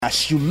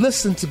As you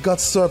listen to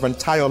God's servant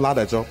Tayo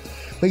Ladajo,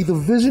 may the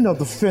vision of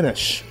the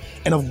finish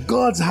and of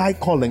God's high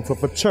calling for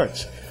the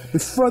church be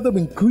further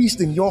increased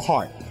in your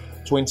heart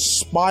to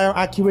inspire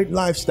accurate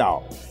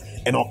lifestyle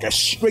and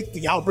orchestrate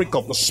the outbreak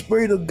of the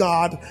Spirit of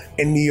God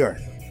in the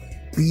earth.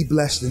 Be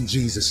blessed in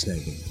Jesus'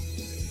 name.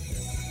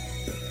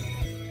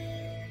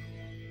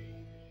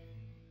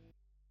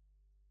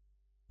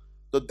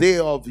 The day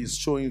of his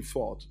showing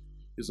forth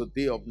is a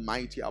day of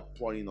mighty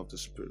outpouring of the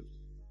Spirit.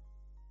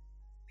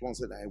 One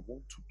said, I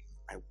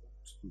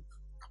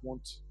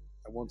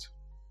want.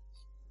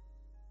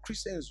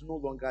 Christians no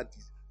longer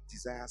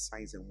desire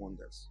signs and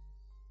wonders.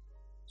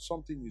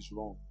 Something is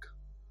wrong.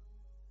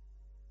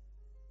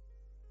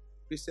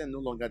 Christians no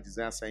longer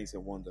desire signs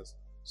and wonders.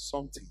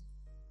 Something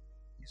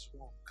is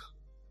wrong.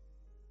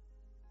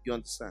 You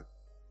understand?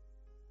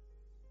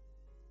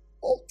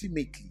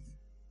 Ultimately,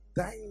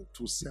 dying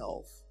to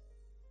self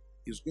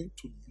is going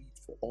to lead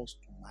for us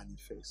to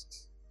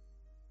manifest.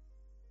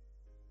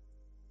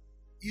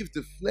 If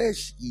the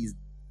flesh is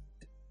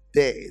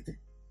dead,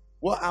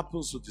 what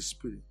happens to the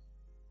spirit?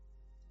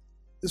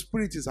 The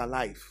spirit is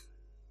alive.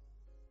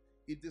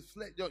 If the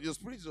flesh, your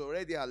spirit is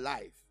already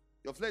alive.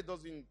 Your flesh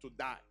doesn't need to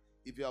die.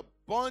 If you are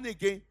born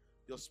again,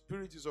 your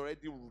spirit is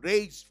already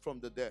raised from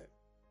the dead.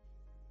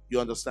 You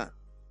understand?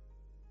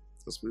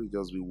 The spirit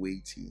just be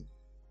waiting.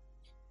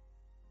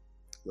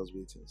 Just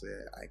waiting. Say,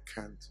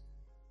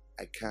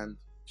 I can't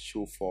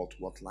show forth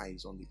what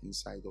lies on the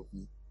inside of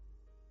me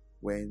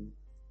when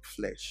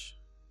flesh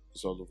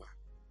is all over.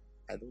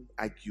 I don't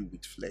argue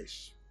with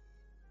flesh.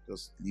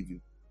 Just leave it.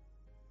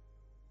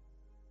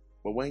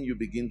 But when you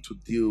begin to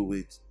deal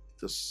with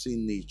the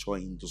sin nature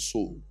in the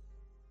soul,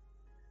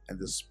 and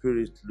the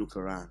spirit look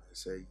around and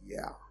say,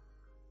 yeah,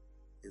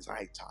 it's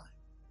high time.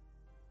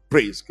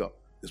 Praise God.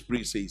 The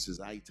spirit says it's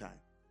high time.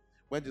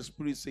 When the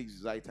spirit says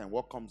it's high time,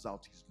 what comes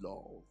out is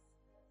love.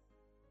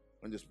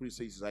 When the spirit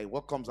says it's high,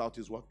 what comes out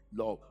is what?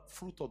 Love.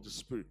 Fruit of the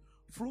spirit.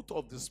 Fruit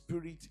of the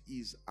spirit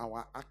is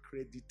our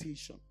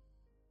accreditation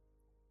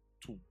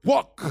to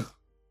walk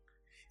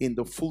in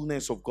the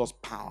fullness of God's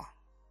power.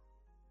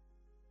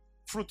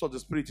 Fruit of the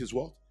spirit is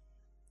what?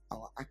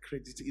 Our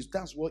accreditation.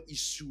 That's what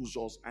issues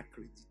us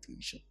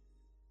accreditation.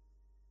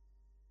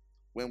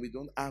 When we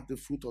don't have the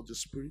fruit of the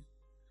spirit,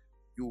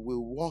 you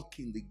will walk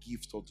in the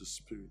gift of the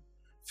spirit.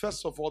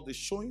 First of all, the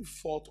showing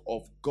forth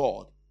of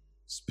God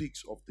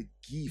speaks of the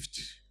gift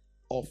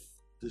of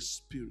the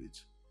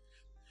spirit.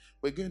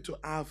 We're going to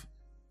have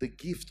the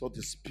gift of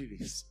the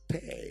spirit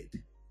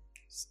stirred.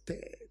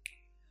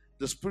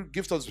 The spirit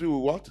gift of the spirit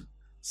will what?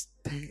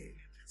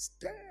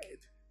 Stirred.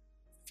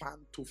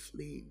 Fan to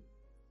flame.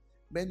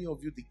 Many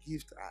of you, the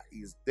gift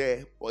is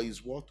there, but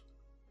is what?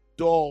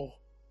 Dormant.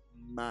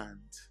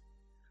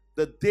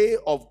 The day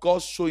of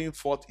God's showing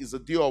forth is a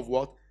day of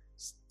what?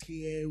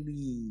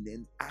 Stirring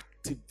and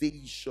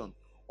activation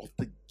of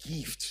the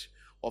gift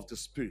of the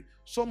spirit.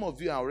 Some of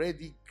you are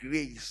already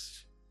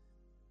graced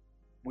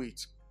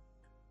with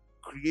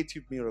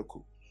creative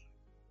miracles.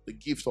 The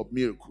gift of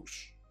miracles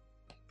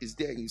is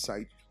there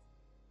inside you.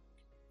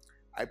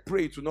 I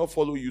pray it will not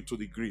follow you to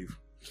the grave.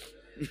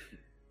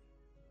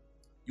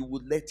 You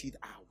will let it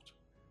out.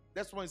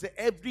 That's why I say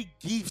every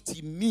gift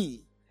in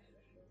me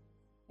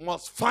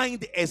must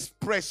find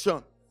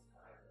expression.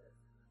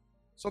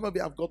 Some of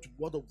you have got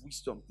word of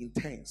wisdom,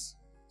 intense.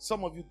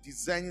 Some of you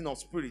designing of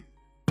spirit,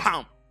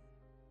 bam.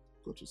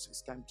 God will say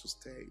it's time to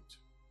stir it.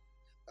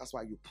 That's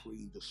why you pray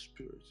in the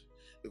spirit.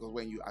 Because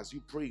as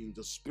you pray in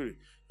the spirit,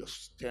 you're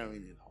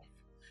stirring it up.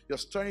 You're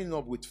stirring it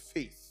up with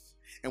faith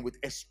and with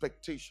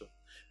expectation.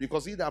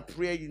 Because he that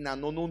prayed in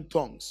an unknown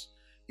tongues,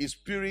 his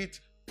spirit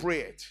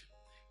prayed.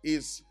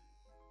 His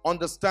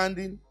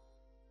understanding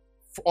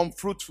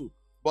unfruitful,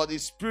 but the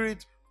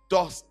spirit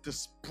does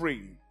the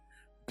praying.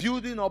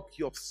 Building up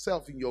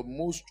yourself in your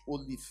most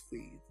holy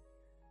faith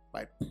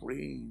by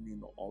praying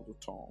in all the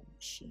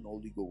tongues, in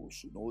Holy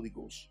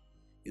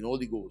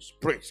Ghost.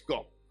 Praise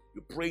God.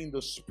 You pray in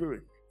the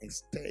spirit and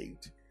stay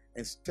it.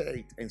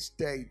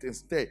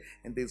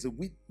 And there's a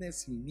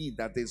witness in me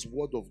that there's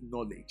word of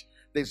knowledge.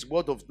 There's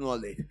word of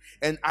knowledge.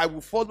 And I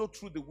will follow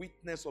through the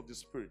witness of the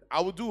spirit.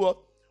 I will do what?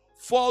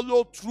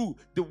 Follow through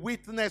the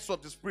witness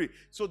of the spirit.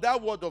 So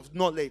that word of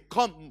knowledge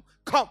come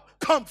forth.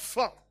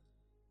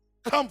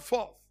 Come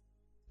forth.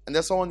 And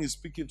then someone is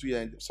speaking to you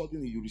and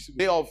suddenly you receive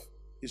the day of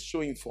is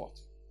showing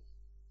forth.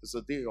 It's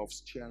a day of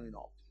stirring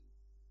up.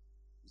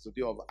 It's a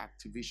day of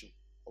activation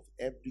of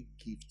every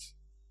gift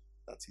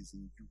that is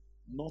in you.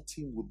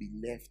 Nothing will be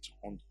left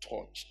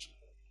untouched.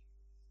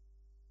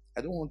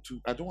 I don't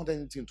want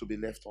anything to be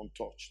left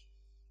untouched.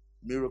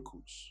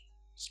 Miracles,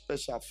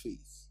 special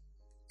faith,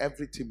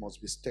 everything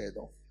must be stirred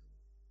up.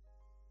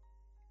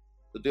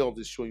 The day of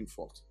his showing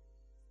forth.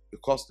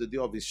 Because the day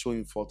of his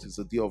showing forth is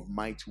the day of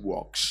mighty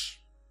works.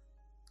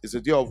 It's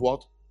the day of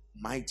what?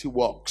 Mighty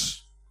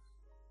works.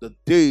 The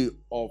day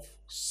of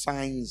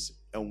signs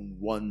and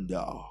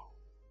wonder.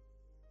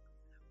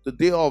 The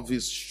day of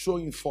his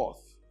showing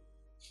forth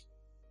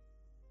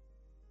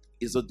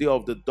is the day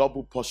of the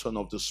double portion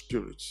of the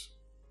Spirit.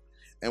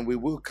 and we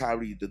will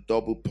carry the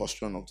double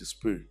portion of the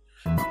Spirit.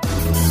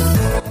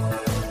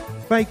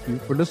 Thank you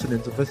for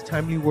listening to this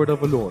timely word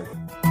of the Lord.